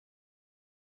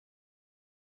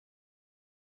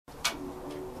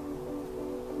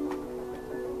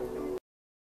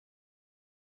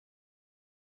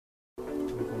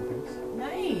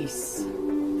Nice.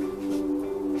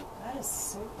 That is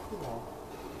so cool.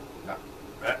 Yeah.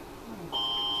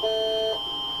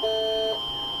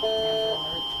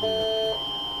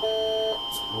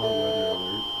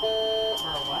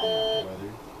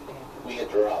 We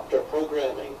interrupt our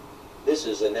programming. This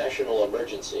is a national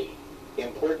emergency.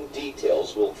 Important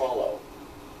details will follow.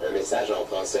 Un message en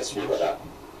français suivra.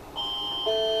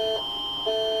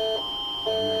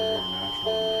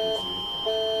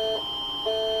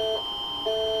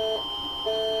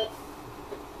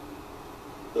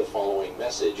 The following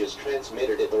message is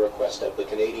transmitted at the request of the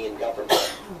Canadian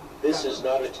government. This is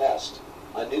not a test.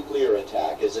 A nuclear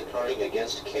attack is occurring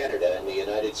against Canada and the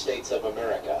United States of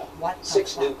America.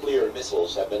 6 nuclear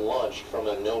missiles have been launched from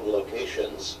unknown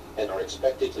locations and are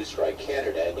expected to strike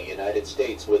Canada and the United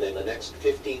States within the next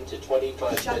 15 to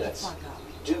 25 minutes.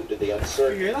 Due to the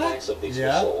uncertain effects of these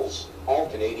missiles, all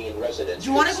Canadian residents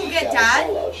should seek out a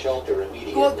fallout shelter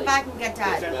immediately. Go out the back and get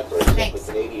Dad. If members of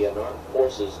the Canadian Armed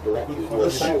Forces direct you to a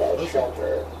fallout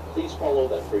shelter, please follow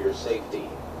them for your safety.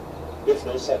 If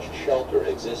no such shelter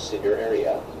exists in your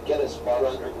area, get as far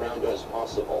underground as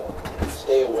possible.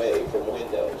 Stay away from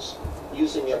windows.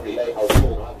 Using everyday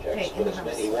household objects, put as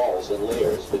many walls and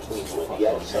layers between you and the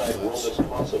outside world as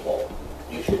possible.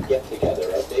 You should get together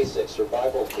a basic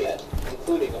survival kit,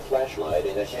 including a flashlight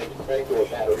and a hand crank or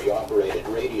battery-operated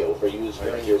radio for use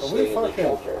during your stay in the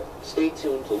shelter. Stay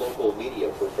tuned to local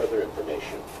media for further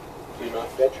information. Do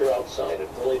not venture outside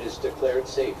until it is declared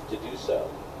safe to do so.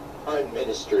 Prime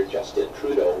Minister Justin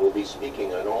Trudeau will be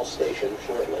speaking on all stations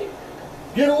shortly.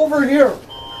 Get over here!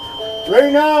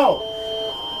 Right now!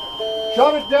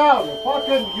 Shut it down!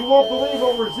 You won't believe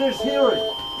what was this hearing.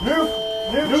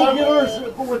 Nuclear's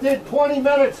within 20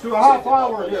 minutes to a half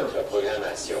hour here.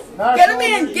 Get him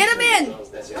in! Get him in!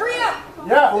 Hurry up!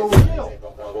 Yeah, for real.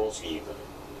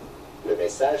 Le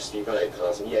message suivant est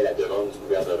transmis à la demande du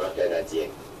gouvernement canadien.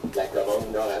 La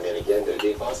commande nord-américaine de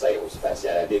défense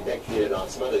aérospatiale a effectué le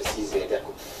lancement de 6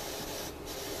 intercontinentaux.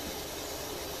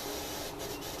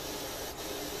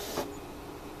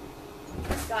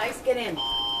 Guys, get in.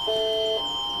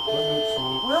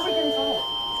 Where are we going to go?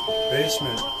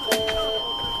 Basement.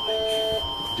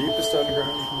 Deepest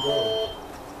underground you can go.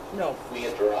 No. We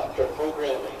interrupt our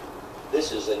programming.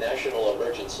 This is a national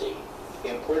emergency.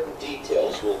 Important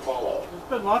details will follow. There's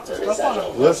been lots of stuff on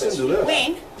it. Listen to this.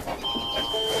 Wayne.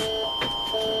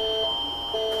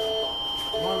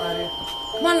 Come on, laddie.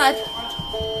 Come on, lad.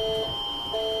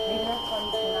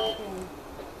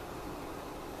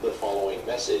 The following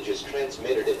message is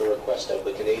transmitted at the request of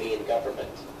the Canadian government.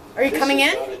 Are you coming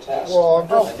in? Well, I'm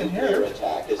just a nuclear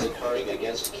attack is occurring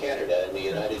against Canada and the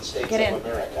United States of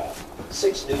America.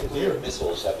 6 nuclear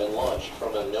missiles have been launched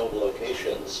from unknown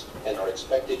locations and are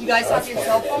expected to strike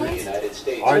Canada and the United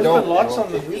States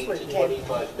within 15 to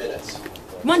 25 minutes.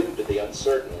 Due to the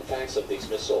uncertain effects of these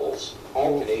missiles,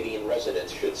 all Canadian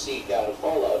residents should seek out a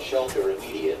fallout shelter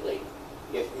immediately.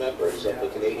 If members of the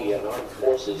Canadian Armed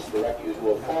Forces direct you to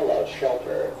a fallout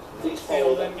shelter, please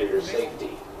follow them for your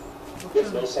safety.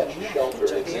 If no such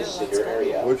shelter exists in your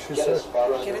area, get as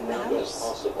far underground as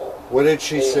possible. What did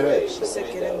she say? She said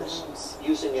get in the house.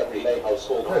 Using everyday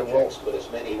household objects, put as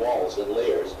many walls and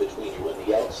layers between you and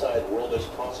the outside world as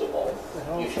possible.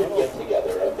 You should get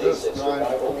together a basic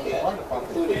survival kit,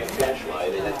 including a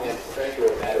flashlight and a hand crank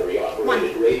or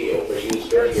battery-operated radio for use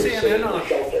during your stay in the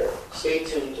shelter. Stay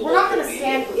tuned to We're not going to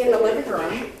stand in the living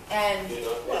room and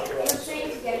we're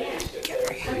saying to get in.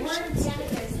 And we're in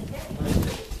Canada.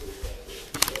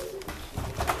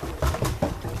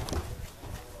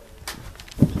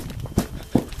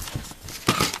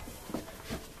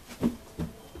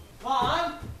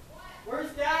 Mom?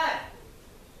 Where's Dad?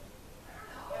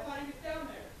 I thought he was down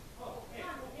there. Oh, okay.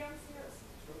 Downstairs.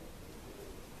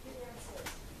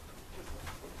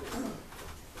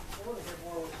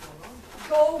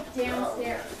 Go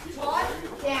downstairs. Todd,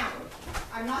 down.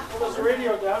 I'm not. Well, there's a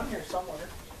radio down here somewhere.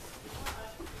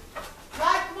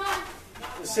 Todd, come on.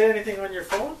 Does it say anything on your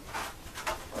phone?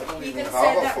 Ethan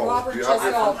said that Robert just.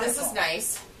 Oh, this is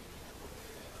nice.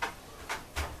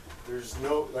 There's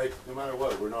no, like, no matter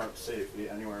what, we're not safe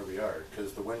anywhere we are,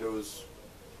 because the windows...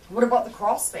 What about the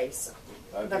crawl space?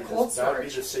 The cold storage. That would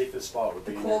be the safest spot, would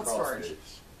be in the cold crawl storage.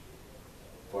 space.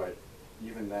 But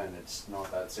even then, it's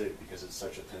not that safe, because it's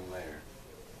such a thin layer.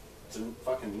 It's a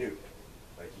fucking nuke.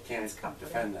 Like, you can't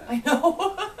defend that. I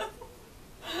know.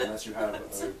 Unless you have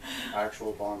an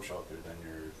actual bomb shelter, then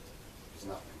it's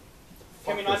nothing.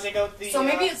 Can we not dig out the... So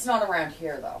maybe it's not around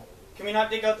here, though. Can we not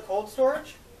dig out the cold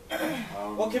storage?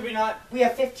 What could we not... We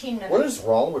have 15 minutes. What is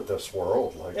wrong with this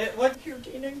world? Like, What? Here,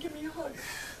 Dana, give me a hug.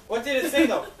 What did it say,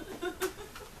 though?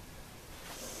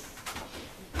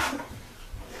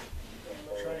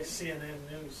 CNN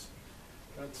News.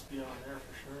 Got to be on there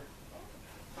for sure.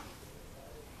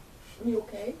 You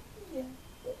okay? Yeah.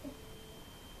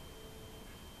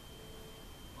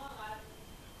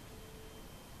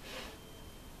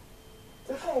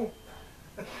 It's okay.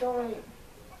 It's alright.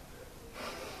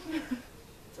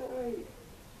 It's alright.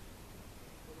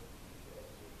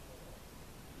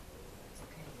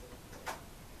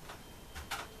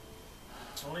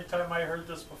 The only time I heard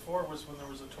this before was when there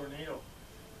was a tornado.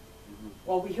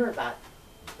 Well, we heard that.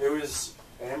 It was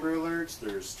Amber Alerts,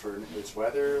 it's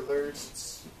weather alerts,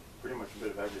 it's pretty much a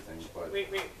bit of everything, but Wait.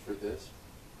 for this,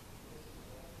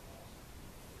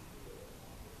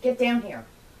 Get down here.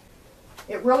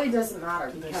 It really doesn't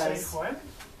matter Did they say because when?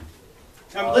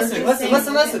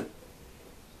 Listen.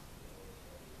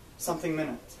 Something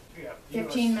minutes. Yeah.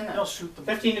 15 minutes. They'll shoot them.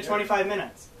 15 to 25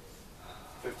 minutes.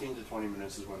 15 to 20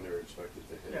 minutes is when they're expected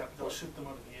to hit. Yeah, they'll shoot them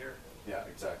out of the air. Yeah,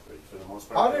 exactly. For the most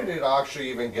part. How did it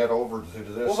actually even get over to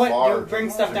this Well, what, far you bring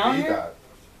to, stuff to down be here? that?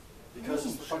 Because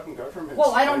it's the fucking government.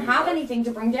 well, I don't have anything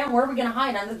to bring down. Where are we going to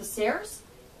hide? Under the stairs?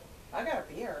 I got a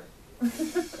beer.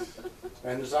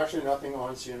 And there's actually nothing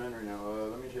on CNN right now.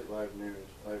 Let me hit live news,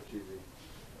 live TV.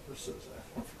 This is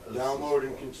Download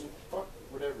and continue. Fuck,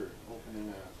 whatever. Open an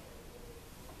app.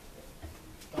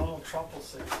 Donald Trump will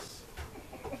say this.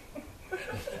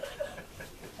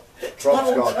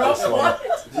 Trump's got this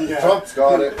one. Yeah. Trump's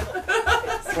got it.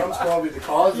 Trump's probably the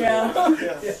cause of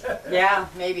it. Yeah,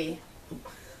 maybe.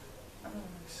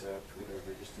 Except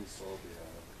whatever, just install the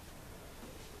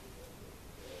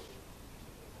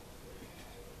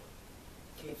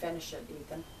app. Okay, finish it,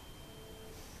 Ethan.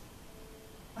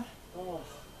 Oh.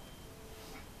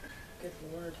 Good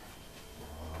Lord.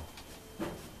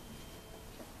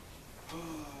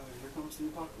 Here comes the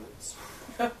apocalypse.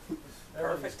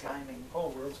 Perfect timing. Whole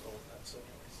world's going nuts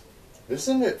anyways.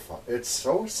 Isn't it fun? It's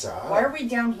so sad. Why are we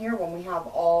down here when we have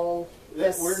all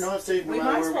this? We're not safe no We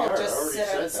matter might where as we well are. I just already sit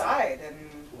said outside and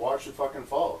that. Watch the fucking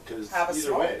fall, because Have a either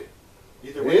smoke. way.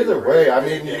 Either we're way, I gonna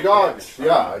mean, get you got, damaged from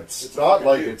yeah, it. it's not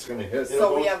like it's going to hit. It's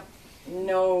So we have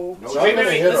no. No, not Wait, going to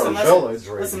wait, hit listen, our listen. village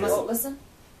right Listen, here. Well, listen.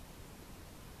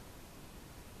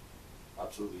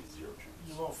 absolutely zero chance.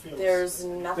 You won't feel There's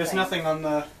nothing. there's nothing on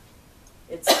the.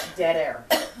 It's dead air.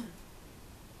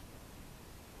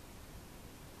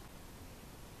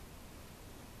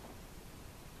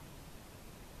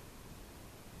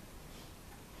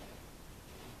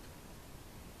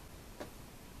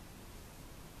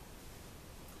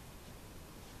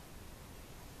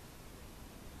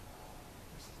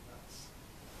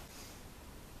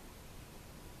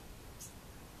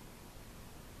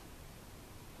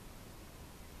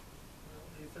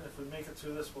 Ethan, if we make it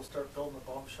through this, we'll start building a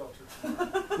bomb shelter.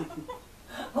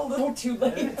 A little too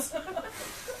late.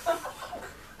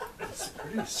 It's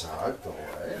pretty sad though,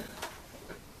 eh?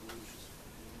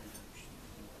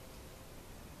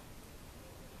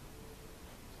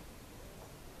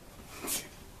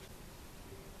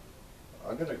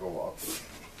 I'm gonna go up.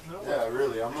 No, Yeah,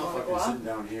 really, I'm not Wanna fucking go sitting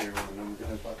down here and I'm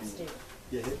gonna fucking Steve,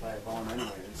 get hit by a bomb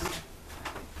anyways.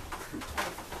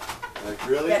 Like,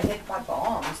 really? get hit by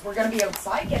bombs. We're gonna be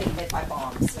outside getting hit by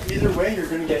bombs. Either way, you're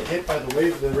gonna get hit by the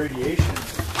wave of the radiation.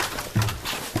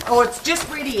 Oh, it's just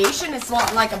radiation. It's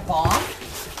not like a bomb.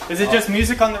 Is it just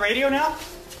music on the radio now?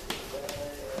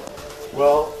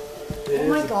 Well, Oh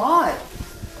my God.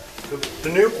 the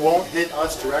nuke won't hit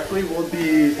us directly, we'll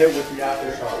be hit with the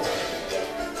aftershock.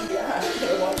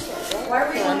 Why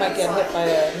are we I might get hit by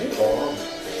a.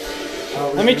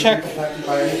 Let Let me check. Affected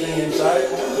by anything inside?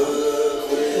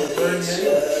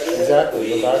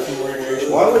 Exactly, the vacuum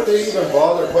radiation. Why would they even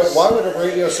bother why would a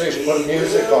radio station put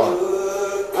music on?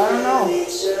 I don't know.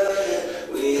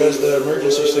 Because the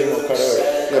emergency signal cut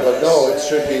out. Yeah, but no, it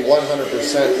should be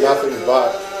 100% nothing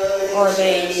but. Or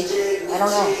they, I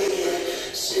don't know.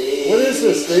 What is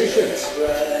this station?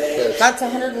 Kiss. That's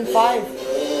 105.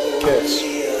 Kiss.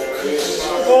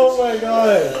 Oh my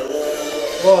god!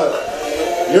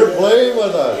 What? You're playing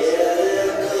with us.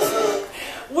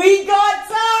 We got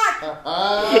Zach!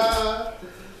 Ah.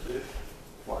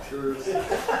 Fuckers.